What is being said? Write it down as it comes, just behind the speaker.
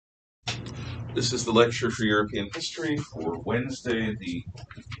This is the lecture for European history for Wednesday, the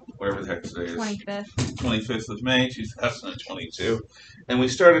whatever the heck today is, 25th of May, 2022. And we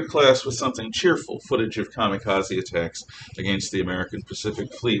started class with something cheerful, footage of kamikaze attacks against the American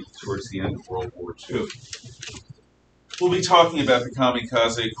Pacific Fleet towards the end of World War II. We'll be talking about the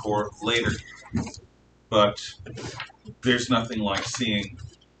kamikaze corps later, but there's nothing like seeing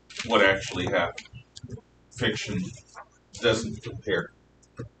what actually happened. Fiction doesn't compare.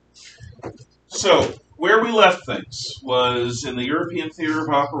 So, where we left things was in the European theater of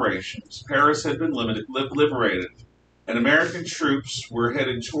operations. Paris had been liberated, and American troops were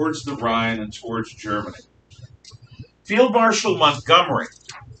headed towards the Rhine and towards Germany. Field Marshal Montgomery,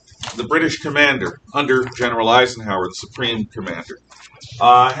 the British commander, under General Eisenhower, the supreme commander,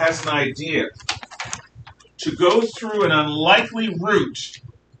 has an idea to go through an unlikely route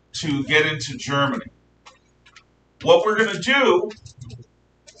to get into Germany. What we're going to do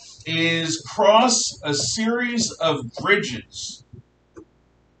is cross a series of bridges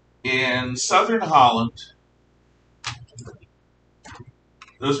in southern Holland.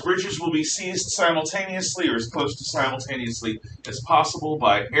 Those bridges will be seized simultaneously, or as close to simultaneously as possible,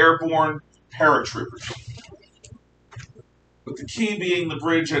 by airborne paratroopers. With the key being the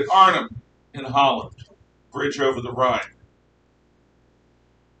bridge at Arnhem in Holland, bridge over the Rhine.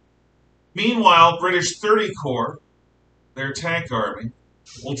 Meanwhile, British 30 Corps, their tank army,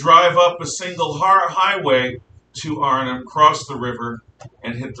 will drive up a single highway to Arnhem, cross the river,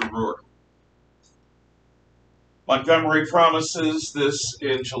 and hit the Ruhr. Montgomery promises this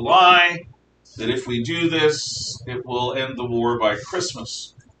in July, that if we do this, it will end the war by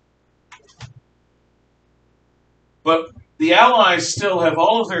Christmas. But the Allies still have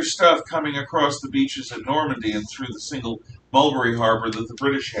all of their stuff coming across the beaches at Normandy and through the single Mulberry Harbor that the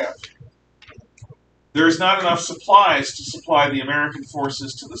British have. There is not enough supplies to supply the American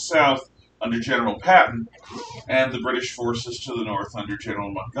forces to the south under General Patton and the British forces to the north under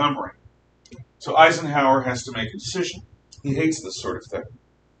General Montgomery. So Eisenhower has to make a decision. He hates this sort of thing.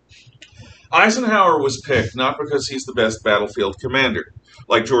 Eisenhower was picked not because he's the best battlefield commander.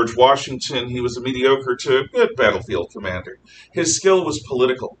 Like George Washington, he was a mediocre to good battlefield commander. His skill was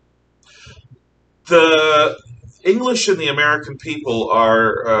political. The English and the American people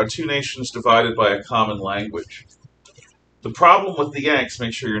are two nations divided by a common language. The problem with the Yanks,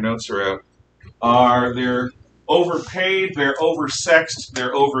 make sure your notes are out, are they're overpaid, they're oversexed,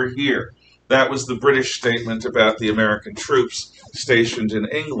 they're over here. That was the British statement about the American troops stationed in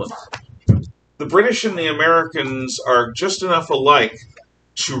England. The British and the Americans are just enough alike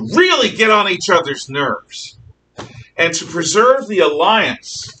to really get on each other's nerves. And to preserve the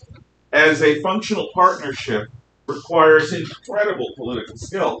alliance as a functional partnership requires incredible political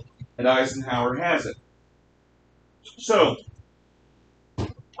skill, and Eisenhower has it. So,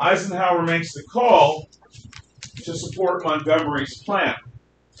 Eisenhower makes the call to support Montgomery's plan.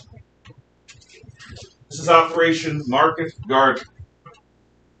 This is Operation Market Garden.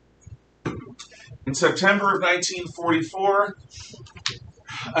 In September of 1944,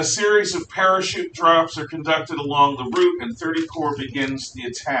 a series of parachute drops are conducted along the route, and 30 Corps begins the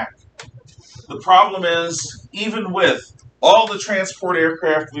attack. The problem is, even with all the transport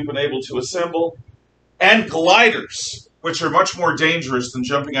aircraft we've been able to assemble, and gliders, which are much more dangerous than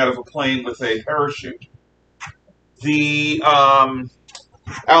jumping out of a plane with a parachute, the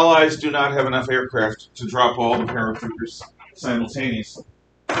Allies do not have enough aircraft to drop all the paratroopers simultaneously.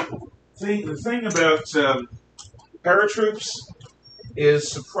 The thing about paratroops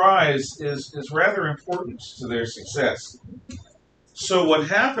is surprise is rather important to their success. So what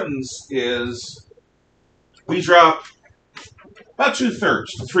happens is we drop about 2/3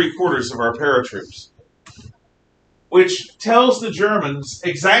 to 3/4 of our paratroops, which tells the Germans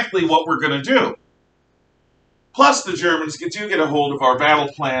exactly what we're going to do. Plus, the Germans do get a hold of our battle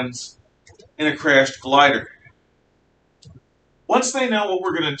plans in a crashed glider. Once they know what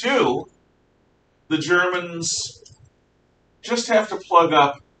we're going to do, the Germans just have to plug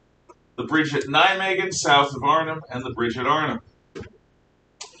up the bridge at Nijmegen, south of Arnhem, and the bridge at Arnhem.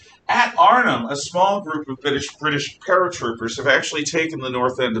 At Arnhem, a small group of British paratroopers have actually taken the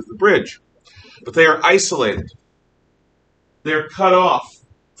north end of the bridge, but they are isolated. They're cut off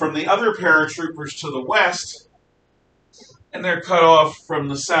from the other paratroopers to the west, and they're cut off from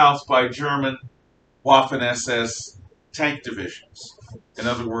the south by German Waffen-SS tank divisions. In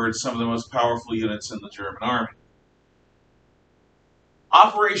other words, some of the most powerful units in the German army.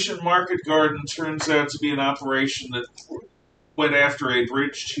 Operation Market Garden turns out to be an operation that went after a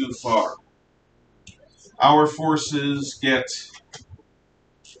bridge too far. Our forces get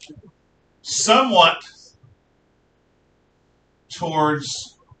somewhat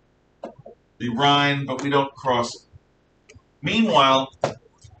towards the Rhine, but we don't cross it. Meanwhile,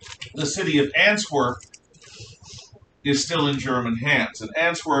 the city of Antwerp is still in German hands, and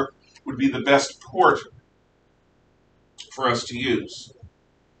Antwerp would be the best port for us to use.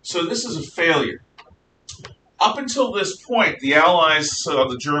 So this is a failure. Up until this point, the Allies saw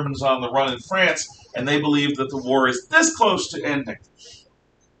the Germans on the run in France, and they believed that the war is this close to ending.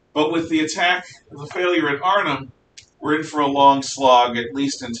 But with the attack, the failure at Arnhem, we're in for a long slog, at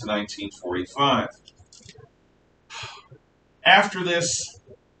least into 1945. After this,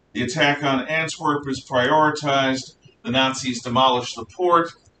 the attack on Antwerp is prioritized. The Nazis demolish the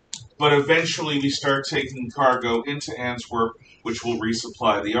port, but eventually we start taking cargo into Antwerp, which will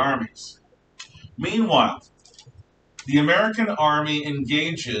resupply the armies. Meanwhile, the American army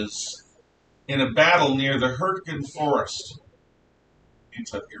engages in a battle near the Hurtgen Forest.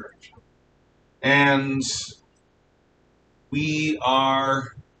 It's up here, actually. And we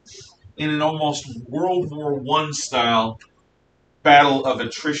are in an almost World War I style battle of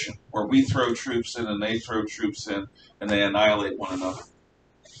attrition, where we throw troops in and they throw troops in, and they annihilate one another,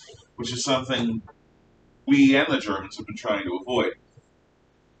 which is something we and the Germans have been trying to avoid.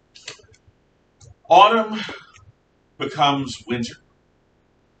 Autumn becomes winter.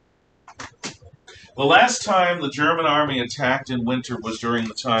 The last time the German army attacked in winter was during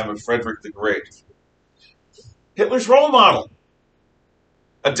the time of Frederick the Great. Hitler's role model,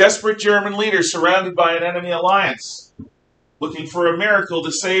 a desperate German leader surrounded by an enemy alliance, looking for a miracle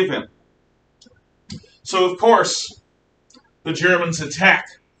to save him. So, of course, the Germans attack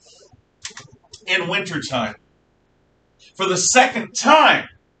in wintertime. For the second time,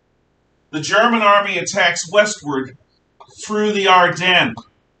 the German army attacks westward through the Ardennes.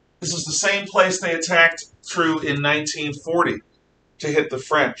 This is the same place they attacked through in 1940 to hit the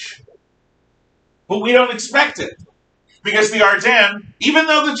French. But we don't expect it, because the Ardennes, even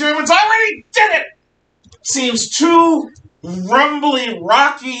though the Germans already did it, seems too rumbly,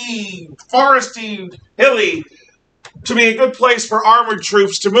 rocky, foresty, hilly to be a good place for armored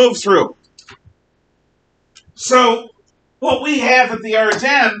troops to move through. So, what we have at the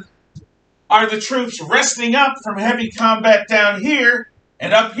Ardennes are the troops resting up from heavy combat down here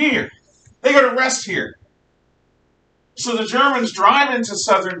and up here. They go to rest here. So the Germans drive into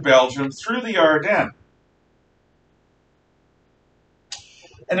southern Belgium through the Ardennes.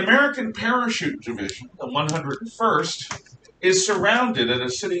 An American parachute division, the 101st, is surrounded at a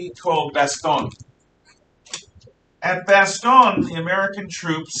city called Bastogne. At Bastogne, the American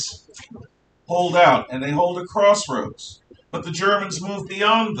troops hold out, and they hold a crossroads. But the Germans move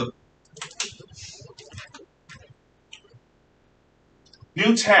beyond them.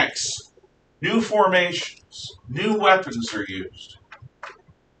 New tanks, new formations, new weapons are used.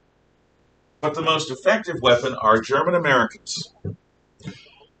 But the most effective weapon are German Americans.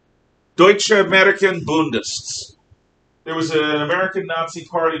 Deutsche American Bundists. There was an American Nazi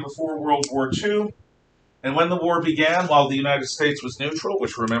party before World War II, and when the war began, while the United States was neutral,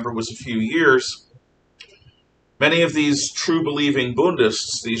 which remember was a few years, many of these true-believing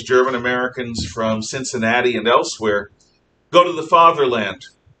Bundists, these German Americans from Cincinnati and elsewhere, go to the fatherland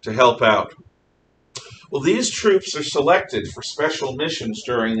to help out. Well, these troops are selected for special missions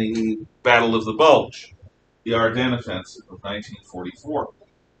during the Battle of the Bulge, the Ardennes Offensive of 1944.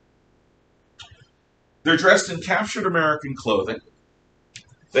 They're dressed in captured American clothing.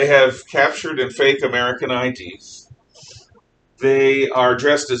 They have captured and fake American IDs. They are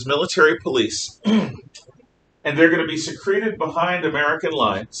dressed as military police, and they're going to be secreted behind American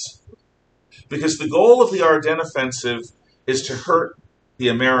lines because the goal of the Ardennes Offensive is to hurt the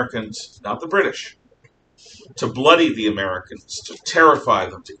Americans, not the British, to bloody the Americans, to terrify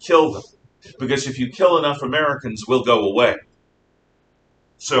them, to kill them. Because if you kill enough Americans, we'll go away.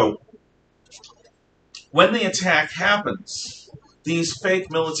 So, when the attack happens, these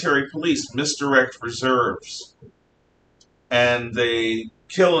fake military police misdirect reserves, and they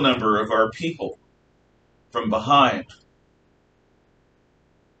kill a number of our people from behind.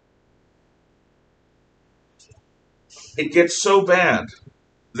 It gets so bad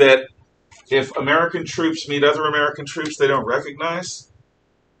that if American troops meet other American troops they don't recognize,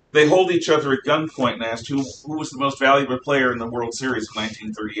 they hold each other at gunpoint and ask who was the most valuable player in the World Series of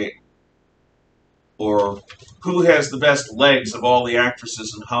 1938. Or who has the best legs of all the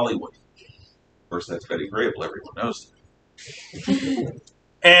actresses in Hollywood. Of course, that's Betty Grable. Everyone knows that.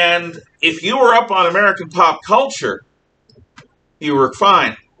 And if you were up on American pop culture, you were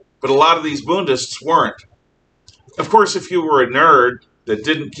fine. But a lot of these Bundists weren't. Of course, if you were a nerd that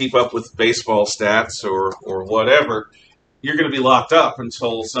didn't keep up with baseball stats or whatever, you're going to be locked up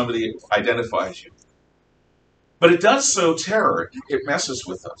until somebody identifies you. But it does sow terror. It messes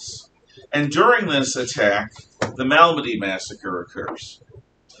with us. And during this attack, the Malmedy Massacre occurs.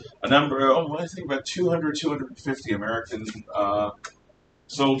 I think about 200, 250 American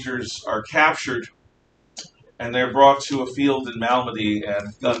soldiers are captured, and they're brought to a field in Malmedy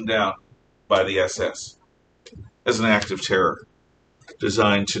and gunned down by the SS as an act of terror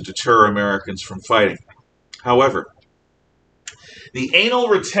designed to deter Americans from fighting. However, the anal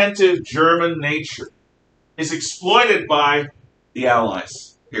retentive German nature is exploited by the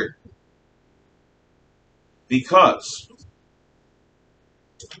Allies here. Because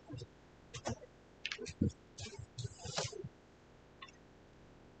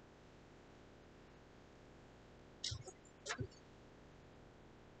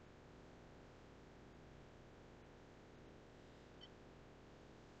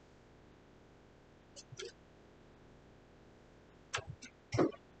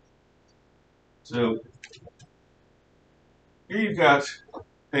so here you've got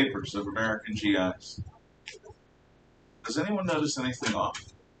papers of American GIs. Does anyone notice anything off?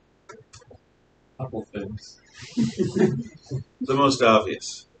 Couple things. The most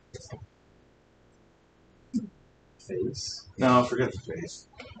obvious. Face. No, forget the face.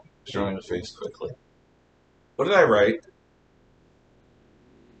 Showing the face quickly. What did I write?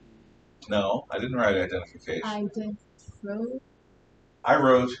 No, I didn't write identification. I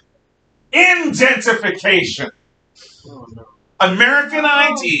wrote indentification. Oh no. American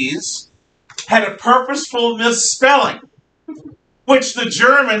IDs had a purposeful misspelling, which the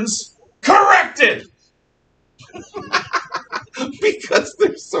Germans corrected. Because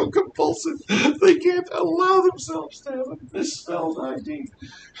they're so compulsive, they can't allow themselves to have a misspelled ID.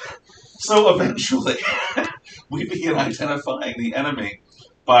 So eventually, we begin identifying the enemy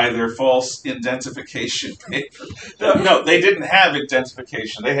by their false identification paper. No, they didn't have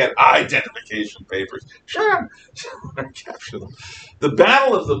identification. They had identification papers. Sure, capture them. The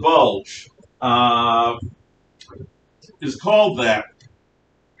Battle of the Bulge is called that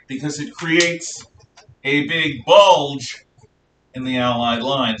because it creates a big bulge in the Allied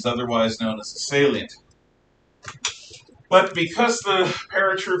lines, otherwise known as a salient. But because the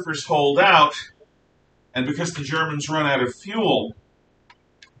paratroopers hold out, and because the Germans run out of fuel,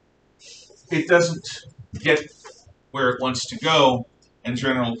 it doesn't get where it wants to go, and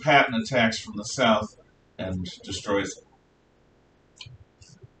General Patton attacks from the south and destroys it.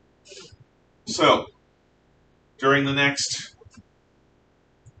 So, during the next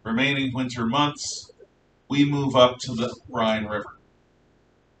remaining winter months, we move up to the Rhine River.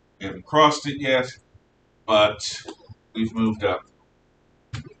 We haven't crossed it yet, but we've moved up.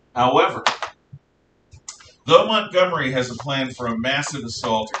 However, though Montgomery has a plan for a massive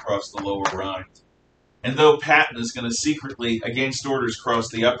assault across the lower Rhine, and though Patton is going to secretly, against orders, cross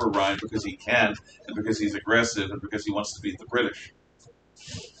the upper Rhine because he can, and because he's aggressive, and because he wants to beat the British,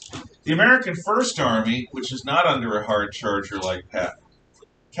 the American First Army, which is not under a hard charger like Patton,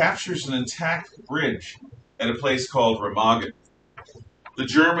 captures an intact bridge at a place called Remagen. The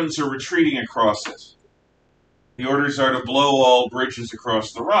Germans are retreating across it. The orders are to blow all bridges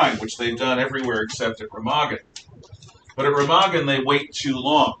across the Rhine, which they've done everywhere except at Remagen. But at Remagen, they wait too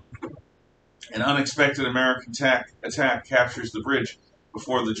long. An unexpected American attack captures the bridge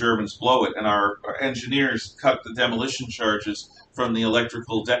before the Germans blow it, and our engineers cut the demolition charges from the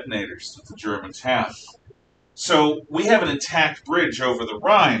electrical detonators that the Germans have. So we have an intact bridge over the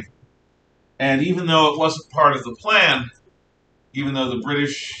Rhine, and even though it wasn't part of the plan, even though the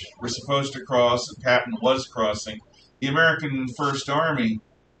British were supposed to cross and Patton was crossing, the American First Army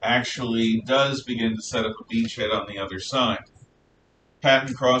actually does begin to set up a beachhead on the other side.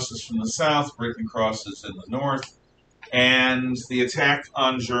 Patton crosses from the south, Britain crosses in the north, and the attack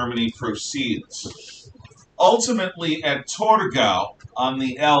on Germany proceeds. Ultimately, at Torgau on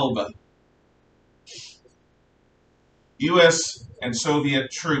the Elbe, U.S. and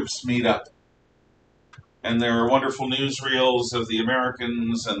Soviet troops meet up. And there are wonderful newsreels of the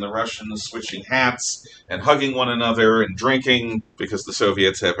Americans and the Russians switching hats and hugging one another and drinking, because the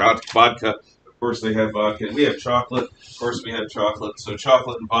Soviets have vodka. Of course they have vodka. And we have chocolate. Of course we have chocolate. So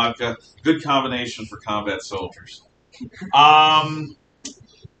chocolate and vodka, good combination for combat soldiers.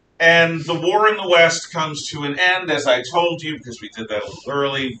 And the war in the West comes to an end, as I told you, because we did that a little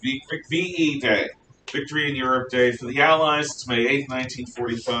early. VE Day, Victory in Europe Day. For the Allies, it's May 8th,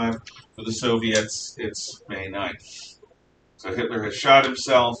 1945. For the Soviets, it's May 9th. So Hitler has shot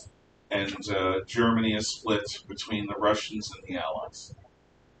himself, and Germany is split between the Russians and the Allies.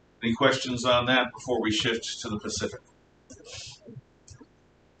 Any questions on that before we shift to the Pacific?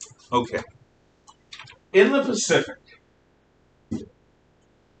 Okay. In the Pacific,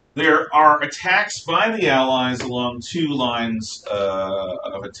 there are attacks by the Allies along two lines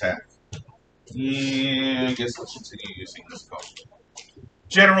of attack. Yeah, I guess let's continue using this code.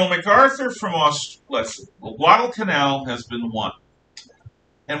 General MacArthur from Guadalcanal has been won.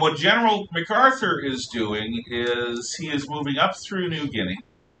 And what General MacArthur is doing is he is moving up through New Guinea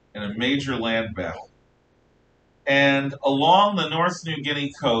in a major land battle. And along the North New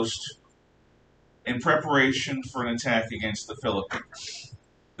Guinea coast in preparation for an attack against the Philippines.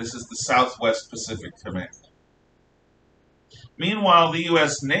 This is the Southwest Pacific Command. Meanwhile, the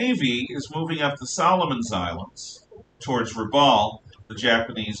U.S. Navy is moving up the Solomons Islands towards Rabaul, the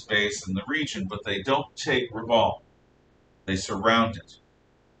Japanese base in the region, but they don't take Rabaul. They surround it.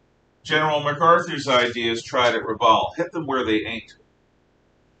 General MacArthur's idea is tried at Rabaul. Hit them where they ain't.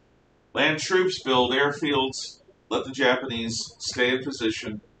 Land troops, build airfields, let the Japanese stay in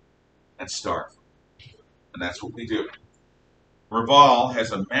position, and starve. And that's what we do. Rabaul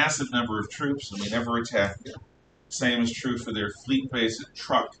has a massive number of troops, and we never attack them. Same is true for their fleet base at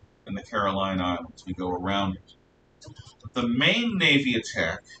Truk in the Caroline Islands. We go around it. The main Navy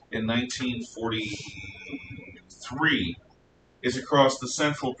attack in 1943 is across the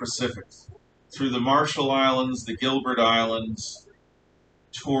Central Pacific, through the Marshall Islands, the Gilbert Islands,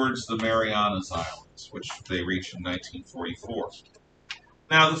 towards the Marianas Islands, which they reach in 1944.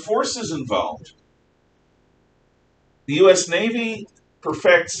 Now, the forces involved. The U.S. Navy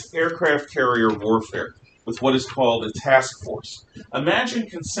perfects aircraft carrier warfare with what is called a task force. Imagine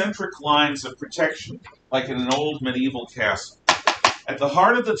concentric lines of protection, like in an old medieval castle. At the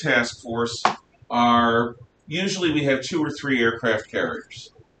heart of the task force are, usually we have 2 or 3 aircraft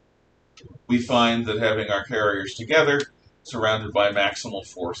carriers. We find that having our carriers together, surrounded by maximal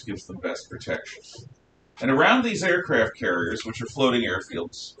force, gives them best protection. And around these aircraft carriers, which are floating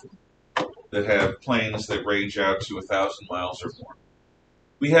airfields that have planes that range out to 1,000 miles or more,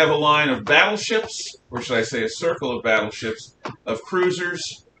 we have a line of battleships, or should I say a circle of battleships, of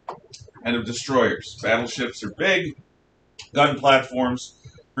cruisers, and of destroyers. Battleships are big gun platforms,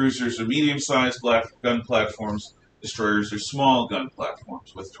 cruisers are medium-sized gun platforms, destroyers are small gun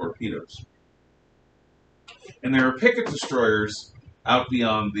platforms with torpedoes. And there are picket destroyers out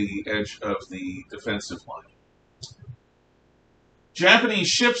beyond the edge of the defensive line. Japanese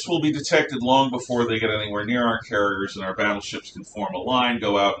ships will be detected long before they get anywhere near our carriers, and our battleships can form a line,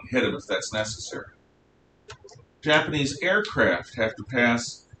 go out and hit them if that's necessary. Japanese aircraft have to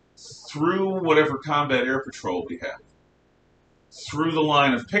pass through whatever combat air patrol we have, through the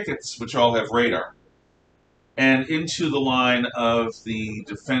line of pickets, which all have radar, and into the line of the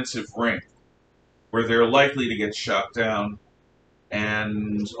defensive ring, where they're likely to get shot down,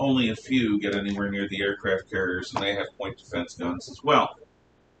 and only a few get anywhere near the aircraft carriers, and they have point defense guns as well.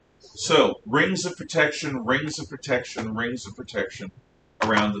 So, rings of protection, rings of protection, rings of protection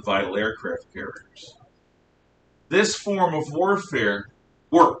around the vital aircraft carriers. This form of warfare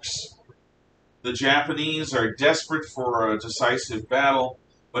works. The Japanese are desperate for a decisive battle,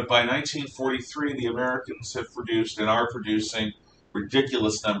 but by 1943 the Americans have produced and are producing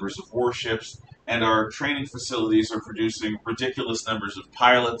ridiculous numbers of warships, and our training facilities are producing ridiculous numbers of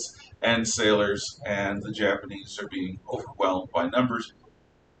pilots and sailors, and the Japanese are being overwhelmed by numbers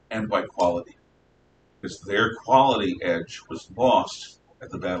and by quality, because their quality edge was lost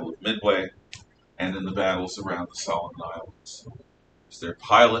at the Battle of Midway and in the battles around the Solomon Islands. Because their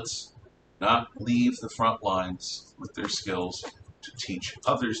pilots not leave the front lines with their skills to teach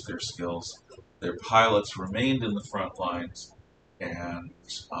others their skills. Their pilots remained in the front lines and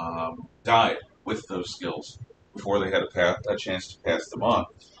died with those skills before they had a chance to pass them on.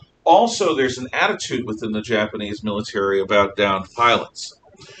 Also, there's an attitude within the Japanese military about downed pilots.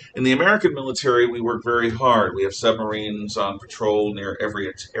 In the American military, we work very hard. We have submarines on patrol near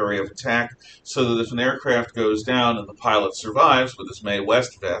every area of attack, so that if an aircraft goes down and the pilot survives with his Mae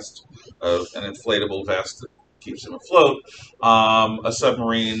West vest, an inflatable vest that keeps him afloat, a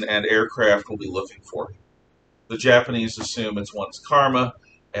submarine and aircraft will be looking for him. The Japanese assume it's one's karma,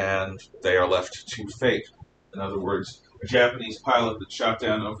 and they are left to fate. In other words, a Japanese pilot that's shot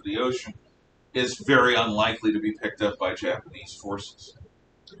down over the ocean is very unlikely to be picked up by Japanese forces.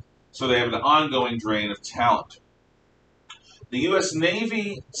 So they have an ongoing drain of talent. The U.S.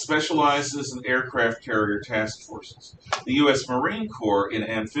 Navy specializes in aircraft carrier task forces. The U.S. Marine Corps in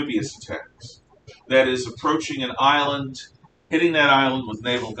amphibious attacks. That is, approaching an island, hitting that island with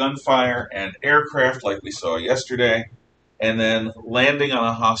naval gunfire and aircraft like we saw yesterday, and then landing on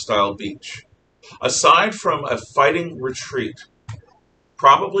a hostile beach. Aside from a fighting retreat,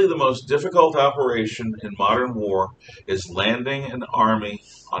 probably the most difficult operation in modern war is landing an army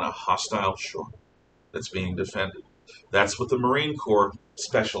on a hostile shore that's being defended. That's what the Marine Corps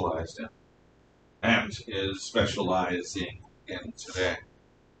specialized in and is specializing in today.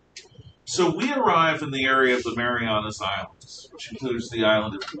 So we arrive in the area of the Marianas Islands, which includes the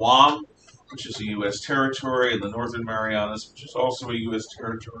island of Guam, which is a U.S. territory, and the Northern Marianas, which is also a U.S.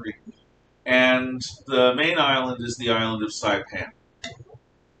 territory. And the main island is the island of Saipan.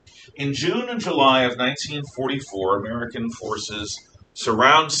 In June and July of 1944, American forces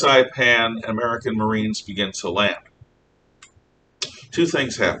surround Saipan and American Marines begin to land. Two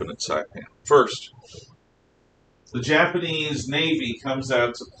things happen at Saipan. First, the Japanese Navy comes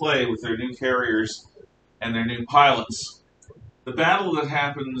out to play with their new carriers and their new pilots. The battle that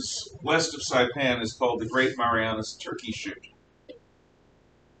happens west of Saipan is called the Great Marianas Turkey Shoot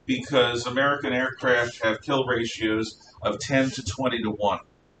because American aircraft have kill ratios of 10 to 20 to 1.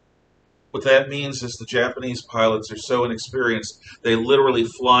 What that means is the Japanese pilots are so inexperienced, they literally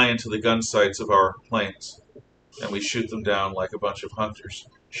fly into the gun sights of our planes, and we shoot them down like a bunch of hunters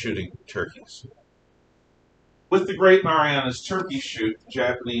shooting turkeys. With the Great Marianas Turkey Shoot,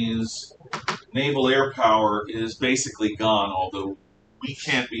 Japanese naval air power is basically gone, although we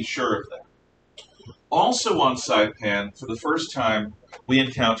can't be sure of that. Also on Saipan, for the first time, we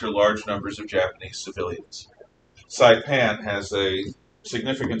encounter large numbers of Japanese civilians. Saipan has a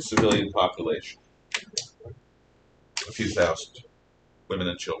significant civilian population, a few thousand, women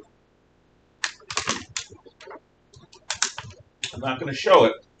and children. I'm not going to show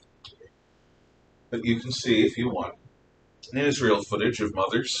it, but you can see, if you want, newsreel footage of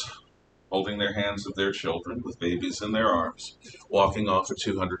mothers holding their hands of their children with babies in their arms, walking off a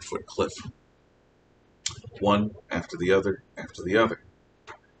 200-foot cliff, one after the other,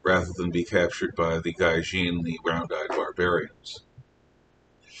 rather than be captured by the Gaijin, the round-eyed barbarians.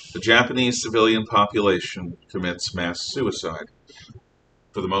 The Japanese civilian population commits mass suicide,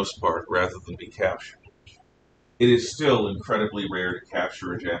 for the most part, rather than be captured. It is still incredibly rare to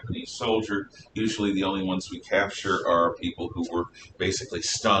capture a Japanese soldier. Usually the only ones we capture are people who were basically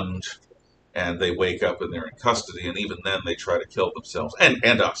stunned and they wake up and they're in custody, and even then they try to kill themselves, and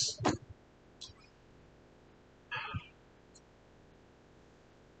us.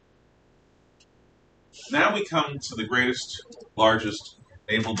 Now we come to the greatest, largest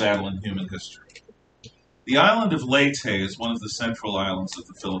naval battle in human history. The island of Leyte is one of the central islands of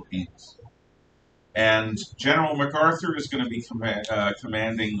the Philippines. And General MacArthur is going to be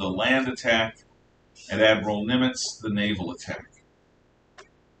commanding the land attack, and Admiral Nimitz the naval attack.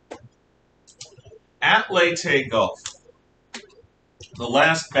 At Leyte Gulf, the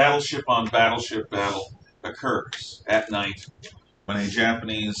last battleship on battleship battle occurs at night when a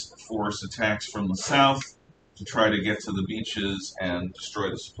Japanese force attacks from the south to try to get to the beaches and destroy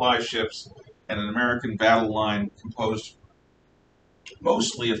the supply ships, and an American battle line composed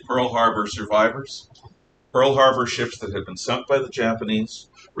mostly of Pearl Harbor survivors. Pearl Harbor ships that had been sunk by the Japanese,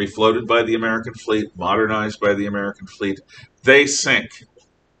 refloated by the American fleet, modernized by the American fleet. They sink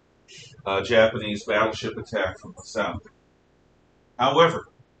a Japanese battleship attack from the south. However,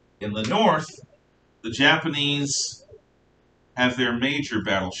 in the north, the Japanese have their major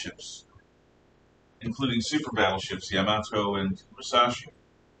battleships, including super battleships Yamato and Musashi.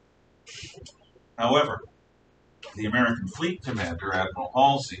 However, the American fleet commander, Admiral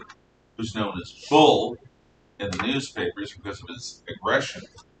Halsey, who's known as Bull in the newspapers because of his aggression,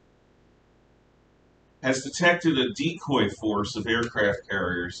 has detected a decoy force of aircraft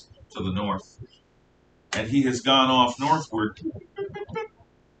carriers to the north, and he has gone off northward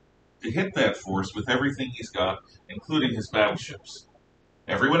to hit that force with everything he's got, including his battleships.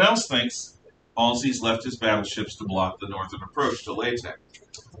 Everyone else thinks Halsey's left his battleships to block the northern approach to Leyte.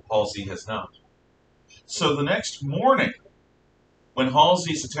 Halsey has not. So the next morning, when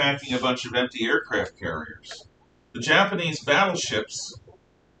Halsey's attacking a bunch of empty aircraft carriers, the Japanese battleships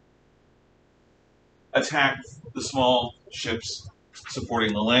attack the small ships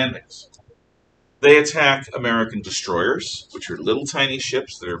supporting the landings. They attack American destroyers, which are little tiny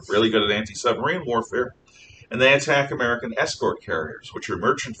ships that are really good at anti-submarine warfare, and they attack American escort carriers, which are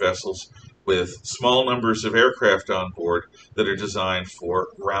merchant vessels with small numbers of aircraft on board that are designed for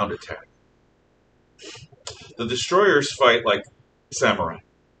ground attack. The destroyers fight like samurai,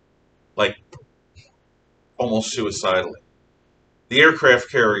 like almost suicidally. The aircraft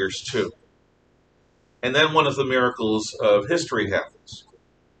carriers too. And then one of the miracles of history happens.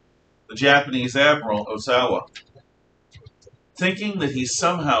 The Japanese Admiral Ozawa, thinking that he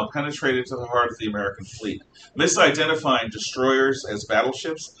somehow penetrated to the heart of the American fleet, misidentifying destroyers as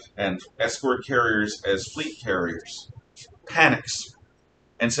battleships and escort carriers as fleet carriers, panics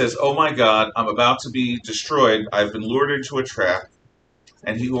and says, "Oh my God, I'm about to be destroyed. I've been lured into a trap."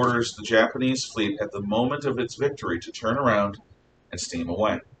 And he orders the Japanese fleet at the moment of its victory to turn around and steam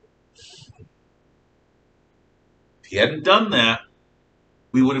away. If he hadn't done that,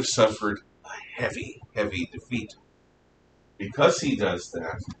 we would have suffered a heavy, heavy defeat. Because he does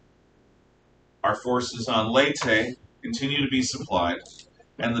that, our forces on Leyte continue to be supplied,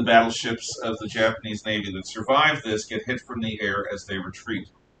 and the battleships of the Japanese Navy that survive this get hit from the air as they retreat.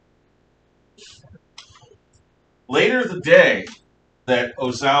 Later the day that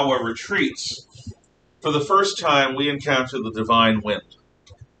Ozawa retreats, for the first time we encounter the divine wind,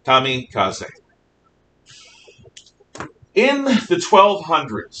 kamikaze. In the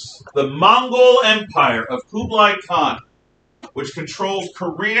 1200s, the Mongol Empire of Kublai Khan, which controlled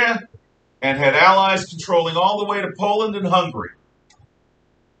Korea and had allies controlling all the way to Poland and Hungary,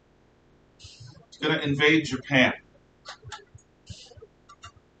 is going to invade Japan.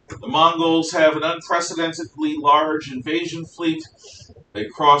 The Mongols have an unprecedentedly large invasion fleet. They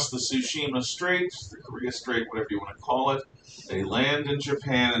cross the Tsushima Strait, the Korea Strait, whatever you want to call it. They land in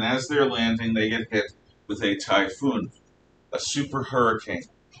Japan, and as they're landing, they get hit with a typhoon, a super hurricane,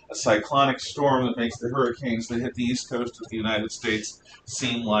 a cyclonic storm that makes the hurricanes that hit the east coast of the United States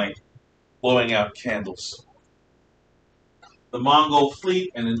seem like blowing out candles. The Mongol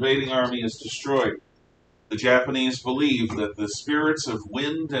fleet and invading army is destroyed. The Japanese believe that the spirits of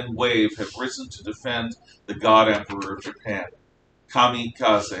wind and wave have risen to defend the God Emperor of Japan.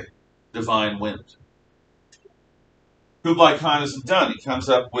 Kamikaze, divine wind. Kublai Khan isn't done. He comes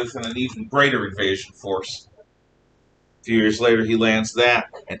up with an even greater invasion force. A few years later, he lands that,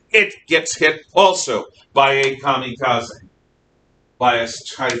 and it gets hit also by a kamikaze, by a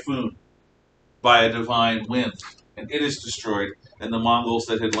typhoon, by a divine wind, and it is destroyed, and the Mongols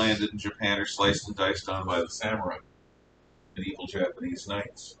that had landed in Japan are sliced and diced on by the samurai, medieval Japanese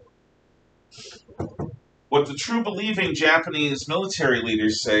knights. What the true believing Japanese military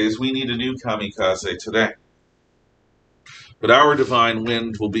leaders say is we need a new kamikaze today. But our divine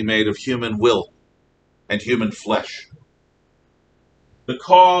wind will be made of human will and human flesh. The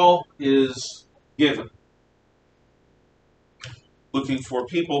call is given, looking for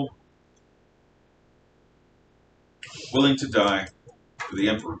people willing to die for the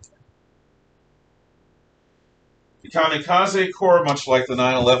Emperor. The Kamikaze Corps, much like the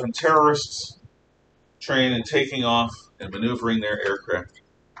 9/11 terrorists, train in taking off and maneuvering their aircraft.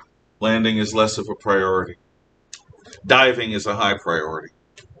 Landing is less of a priority. Diving is a high priority.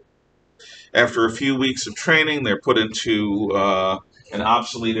 After a few weeks of training, they're put into an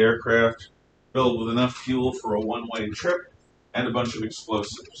obsolete aircraft filled with enough fuel for a one-way trip and a bunch of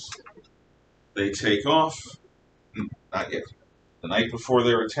explosives. They take off. Not yet. The night before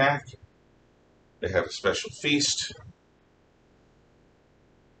their attack, they have a special feast.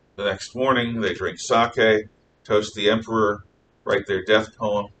 The next morning, they drink sake, toast the emperor, write their death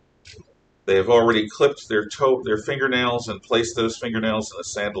poem. They have already clipped their fingernails and placed those fingernails in a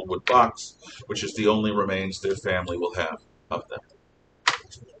sandalwood box, which is the only remains their family will have of them.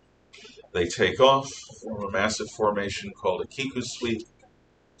 They take off, form a massive formation called a kiku sweep,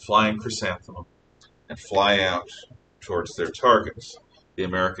 flying chrysanthemum, and fly out towards their targets, the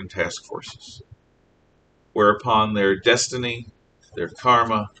American task forces. Whereupon their destiny, their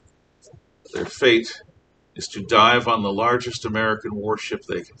karma, their fate is to dive on the largest American warship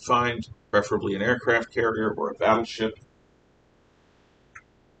they can find, preferably an aircraft carrier or a battleship,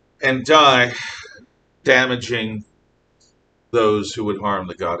 and die damaging those who would harm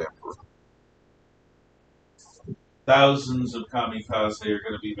the God Emperor. Thousands of kamikaze are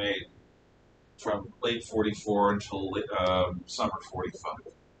going to be made from late 44 until summer 45.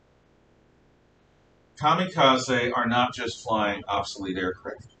 Kamikaze are not just flying obsolete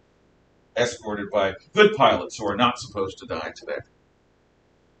aircraft, escorted by good pilots who are not supposed to die today.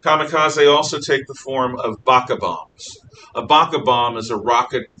 Kamikaze also take the form of baka bombs. A baka bomb is a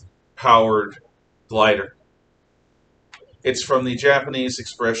rocket-powered glider. It's from the Japanese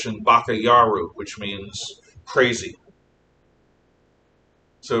expression baka yaru, which means crazy.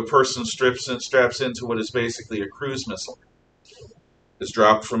 So a person straps into what is basically a cruise missile, is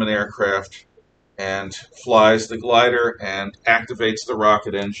dropped from an aircraft, and flies the glider and activates the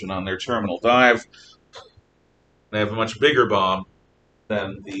rocket engine on their terminal dive. They have a much bigger bomb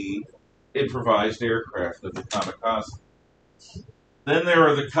than the improvised aircraft of the kamikaze. Then there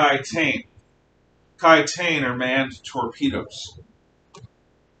are the kaitain. Kaitain are manned torpedoes.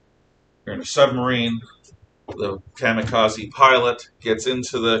 You're in a submarine. The kamikaze pilot gets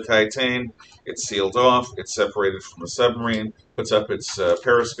into the kaitain. It's sealed off. It's separated from the submarine. Puts up its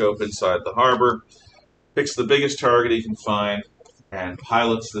periscope inside the harbor. Picks the biggest target he can find and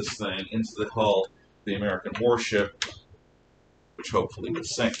pilots this thing into the hull of the American warship, which hopefully would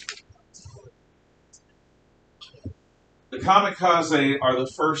sink. The kamikaze are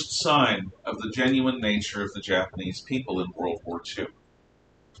the first sign of the genuine nature of the Japanese people in World War II.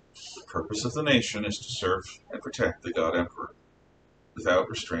 purpose of the nation is to serve and protect the God Emperor without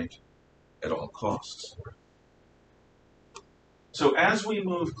restraint at all costs. So as we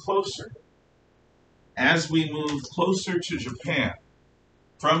move closer to Japan,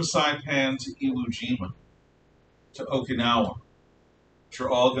 from Saipan to Iwo Jima to Okinawa, which are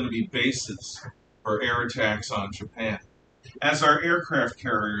all going to be bases for air attacks on Japan, as our aircraft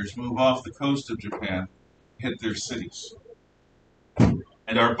carriers move off the coast of Japan, hit their cities.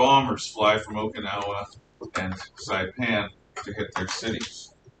 And our bombers fly from Okinawa and Saipan to hit their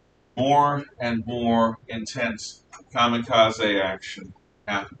cities. More and more intense kamikaze action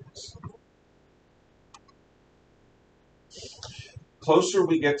happens. Closer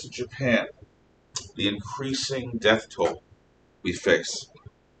we get to Japan, the increasing death toll we face.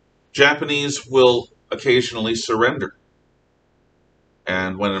 Japanese will occasionally surrender.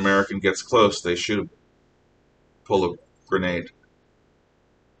 And when an American gets close, they shoot him, pull a grenade,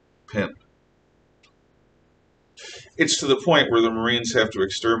 pin. It's to the point where the Marines have to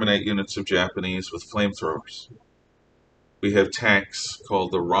exterminate units of Japanese with flamethrowers. We have tanks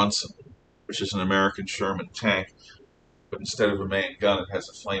called the Ronson, which is an American Sherman tank, but instead of a main gun, it has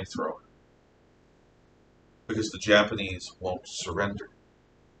a flamethrower. Because the Japanese won't surrender.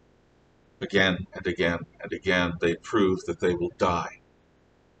 Again and again and again, they prove that they will die.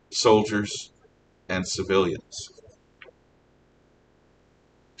 Soldiers and civilians.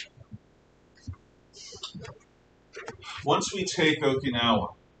 Once we take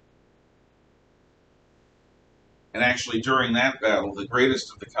Okinawa, and actually during that battle, the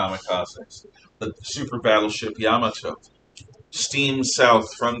greatest of the kamikazes, the super battleship Yamato, steamed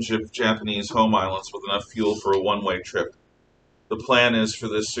south from Japanese home islands with enough fuel for a one-way trip. The plan is for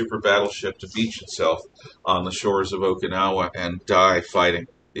this super battleship to beach itself on the shores of Okinawa and die fighting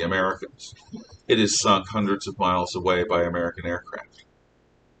the Americans. It is sunk hundreds of miles away by American aircraft.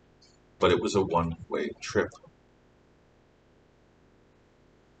 But it was a one-way trip.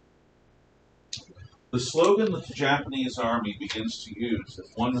 The slogan that the Japanese army begins to use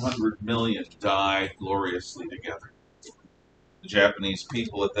is 100 million die gloriously together. The Japanese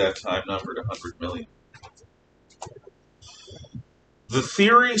people at that time numbered 100 million. The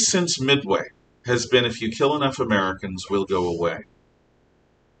theory since Midway has been if you kill enough Americans, we'll go away.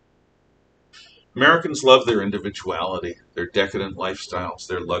 Americans love their individuality, their decadent lifestyles,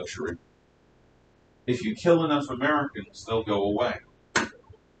 their luxury. If you kill enough Americans, they'll go away.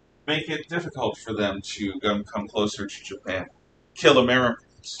 Make it difficult for them to come closer to Japan. Kill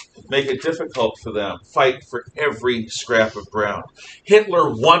Americans. Make it difficult for them. Fight for every scrap of ground. Hitler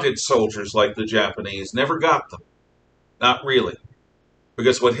wanted soldiers like the Japanese, never got them. Not really.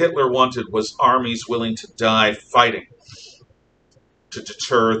 Because what Hitler wanted was armies willing to die fighting to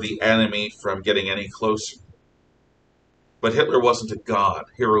deter the enemy from getting any closer. But Hitler wasn't a god.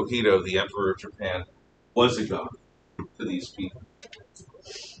 Hirohito, the Emperor of Japan, was a god to these people.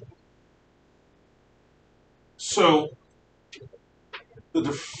 So, the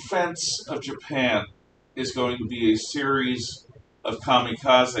defense of Japan is going to be a series of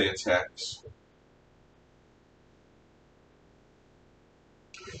kamikaze attacks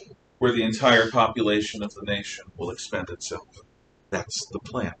where the entire population of the nation will expend itself. That's the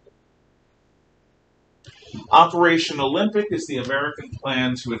plan. Operation Olympic is the American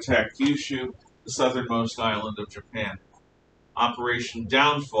plan to attack Kyushu, the southernmost island of Japan. Operation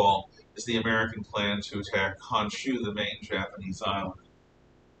Downfall is the American plan to attack Honshu, the main Japanese island.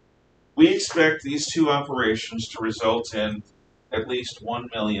 We expect these two operations to result in at least 1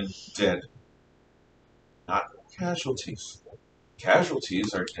 million dead. Not casualties.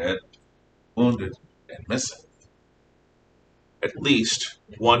 Casualties are dead, wounded, and missing. At least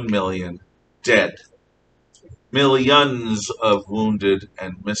 1 million dead. Millions of wounded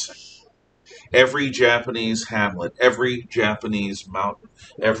and missing. Every Japanese hamlet, every Japanese mountain,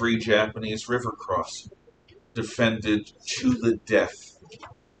 every Japanese river crossing defended to the death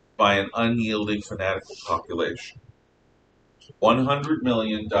by an unyielding fanatical population. 100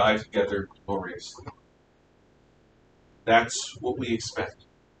 million die together gloriously. That's what we expect.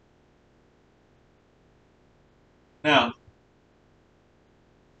 Now,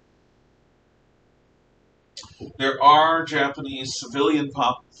 there are Japanese civilian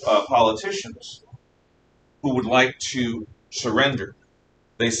politicians who would like to surrender.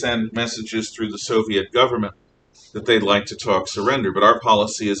 They send messages through the Soviet government that they'd like to talk surrender, but our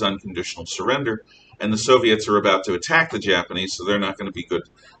policy is unconditional surrender, and the Soviets are about to attack the Japanese, so they're not going to be good,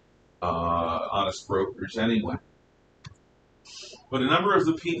 honest brokers anyway. But a number of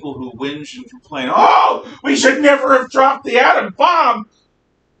the people who whinge and complain, oh, we should never have dropped the atom bomb,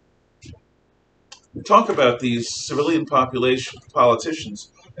 talk about these civilian population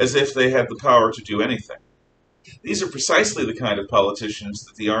politicians as if they had the power to do anything. These are precisely the kind of politicians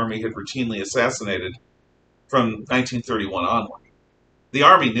that the Army had routinely assassinated from 1931 onward. The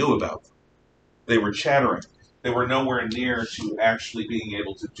Army knew about them. They were chattering. They were nowhere near to actually being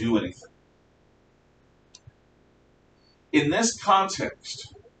able to do anything. In this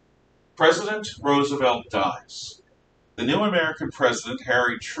context, President Roosevelt dies. The new American president,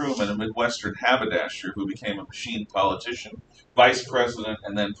 Harry Truman, a Midwestern haberdasher who became a machine politician, vice president,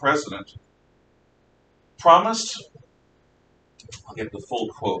 and then president, promised, I'll get the full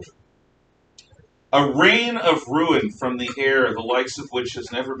quote, "a rain of ruin from the air, the likes of which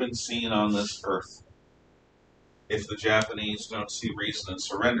has never been seen on this earth," if the Japanese don't see reason and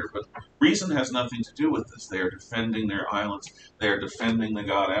surrender. But reason has nothing to do with this. They are defending their islands. They are defending the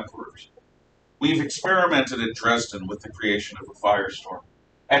god emperors. We've experimented at Dresden with the creation of a firestorm.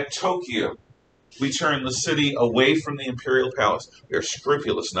 At Tokyo, we turn the city away from the imperial palace. We are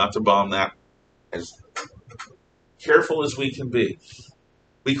scrupulous not to bomb that, as careful as we can be.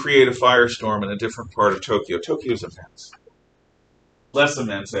 We create a firestorm in a different part of Tokyo. Tokyo's immense. Less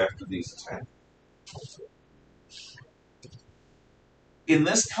immense after these attacks. In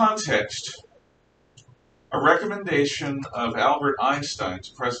this context, a recommendation of Albert Einstein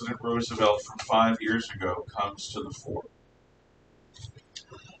to President Roosevelt from 5 years ago comes to the fore.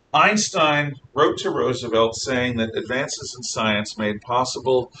 Einstein wrote to Roosevelt saying that advances in science made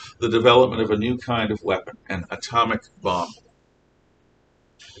possible the development of a new kind of weapon, an atomic bomb.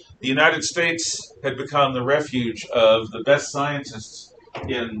 The United States had become the refuge of the best scientists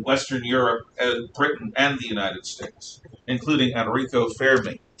in Western Europe, Britain, and the United States, including Enrico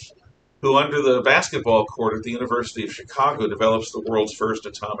Fermi, who under the basketball court at the University of Chicago develops the world's first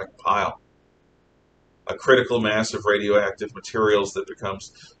atomic pile, a critical mass of radioactive materials that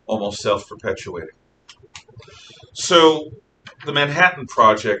becomes almost self-perpetuating. So the Manhattan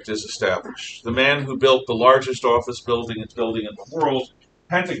Project is established. The man who built the largest office building in the world,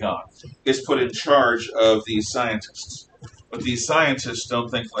 Pentagon, is put in charge of these scientists. But these scientists don't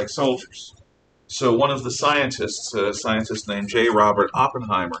think like soldiers. So one of the scientists, a scientist named J. Robert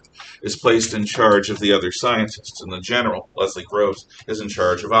Oppenheimer, is placed in charge of the other scientists, and the general, Leslie Groves, is in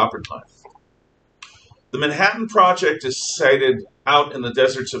charge of Oppenheimer. The Manhattan Project is sited out in the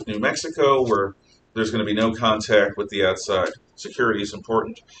deserts of New Mexico, where there's going to be no contact with the outside. Security is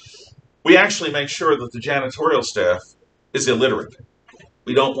important. We actually make sure that the janitorial staff is illiterate.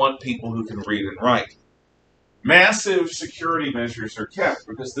 We don't want people who can read and write. Massive security measures are kept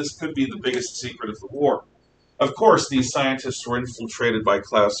because this could be the biggest secret of the war. Of course, these scientists were infiltrated by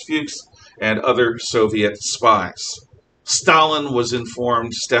Klaus Fuchs and other Soviet spies. Stalin was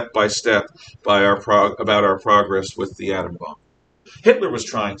informed step by step about our progress with the atom bomb. Hitler was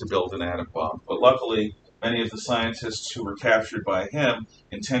trying to build an atom bomb, but luckily many of the scientists who were captured by him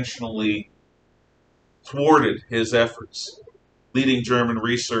intentionally thwarted his efforts, leading German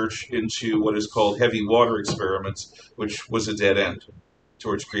research into what is called heavy water experiments, which was a dead end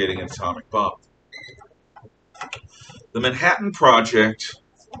towards creating an atomic bomb. The Manhattan Project,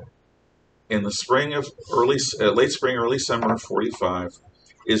 in the spring of late spring, early summer of '45,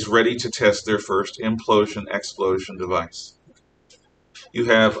 is ready to test their first implosion-explosion device. You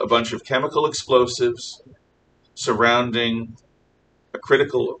have a bunch of chemical explosives surrounding a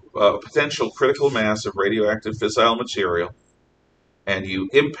potential critical mass of radioactive fissile material, and you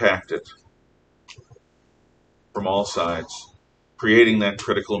impact it from all sides, creating that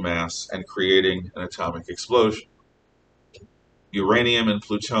critical mass and creating an atomic explosion. Uranium and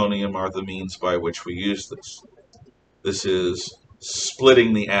plutonium are the means by which we use this. This is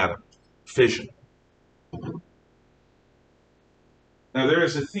splitting the atom, fission. Now, there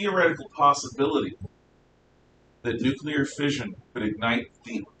is a theoretical possibility that nuclear fission could ignite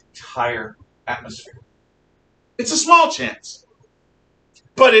the entire atmosphere. It's a small chance,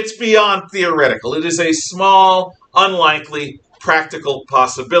 but it's beyond theoretical. It is a small, unlikely, practical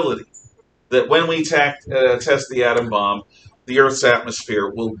possibility that when we test the atom bomb, the Earth's atmosphere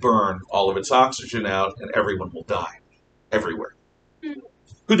will burn all of its oxygen out and everyone will die. Everywhere.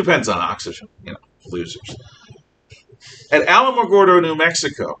 Who depends on oxygen? Losers. At Alamogordo, New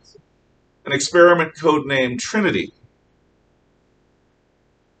Mexico, an experiment codenamed Trinity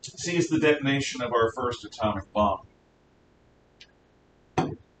sees the detonation of our first atomic bomb.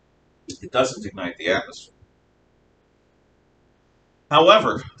 It doesn't ignite the atmosphere.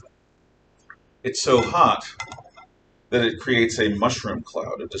 However, it's so hot that it creates a mushroom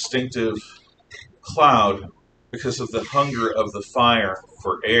cloud, a distinctive cloud because of the hunger of the fire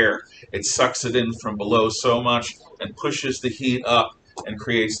for air. It sucks it in from below so much and pushes the heat up and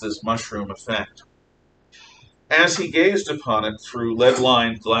creates this mushroom effect. As he gazed upon it through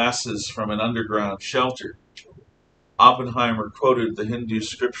lead-lined glasses from an underground shelter, Oppenheimer quoted the Hindu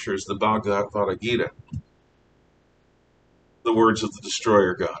scriptures, the Bhagavad Gita, the words of the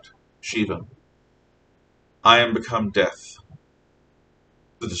destroyer god, Shiva. I am become death,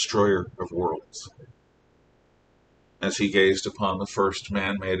 the destroyer of worlds. As he gazed upon the first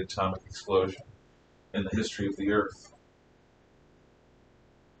man-made atomic explosion in the history of the Earth.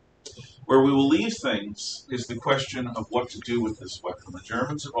 Where we will leave things is the question of what to do with this weapon. The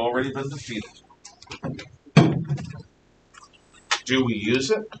Germans have already been defeated. Do we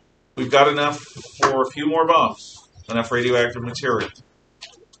use it? We've got enough for a few more bombs, enough radioactive material.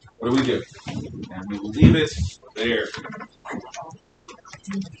 What do? And we will leave it there.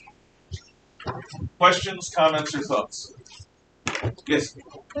 Questions, comments, or thoughts? Yes?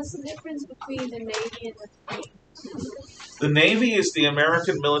 What's the difference between the Navy and the Fleet? The Navy is the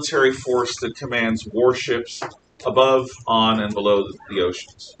American military force that commands warships above, on, and below the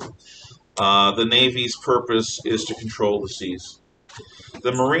oceans. The Navy's purpose is to control the seas.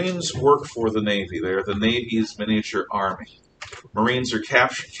 The Marines work for the Navy. They are the Navy's miniature army. Marines are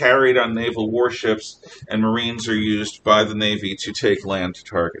carried on naval warships, and Marines are used by the Navy to take land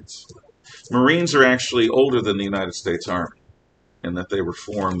targets. Marines are actually older than the United States Army, in that they were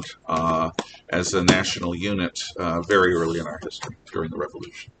formed as a national unit very early in our history, during the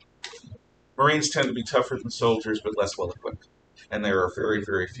Revolution. Marines tend to be tougher than soldiers, but less well-equipped. And there are very,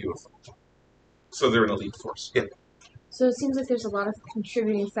 very few of them. So they're an elite force. Yeah. So it seems like there's a lot of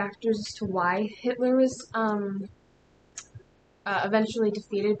contributing factors as to why Hitler was eventually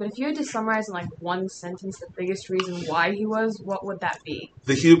defeated. But if you had to summarize in like one sentence the biggest reason why he was, what would that be?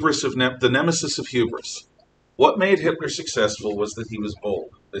 The hubris of the nemesis of hubris. What made Hitler successful was that he was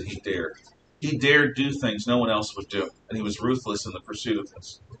bold, that he dared. He dared do things no one else would do, and he was ruthless in the pursuit of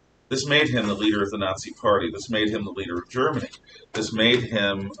this. This made him the leader of the Nazi Party. This made him the leader of Germany. This made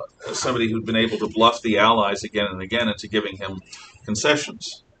him somebody who'd been able to bluff the Allies again and again into giving him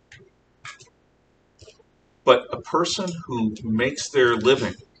concessions. But a person who makes their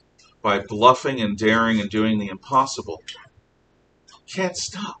living by bluffing and daring and doing the impossible can't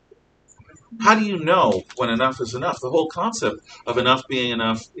stop. How do you know when enough is enough? The whole concept of enough being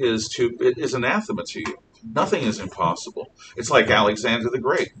enough is anathema to you. Nothing is impossible. It's like Alexander the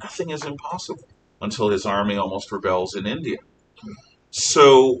Great. Nothing is impossible until his army almost rebels in India.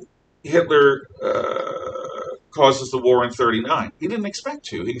 So Hitler causes the war in 1939. He didn't expect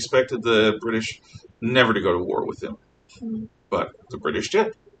to. He expected the British never to go to war with him. But the British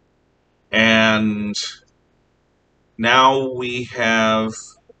did. And now we have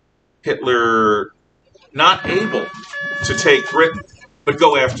Hitler not able to take Britain, but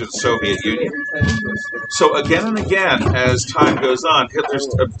go after the Soviet Union. So again and again, as time goes on, Hitler's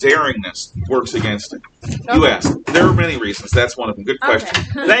daringness works against him. Okay. You asked. There are many reasons. That's one of them. Good question.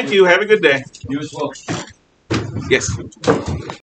 Okay. Thank you. Have a good day. You as well. Yes.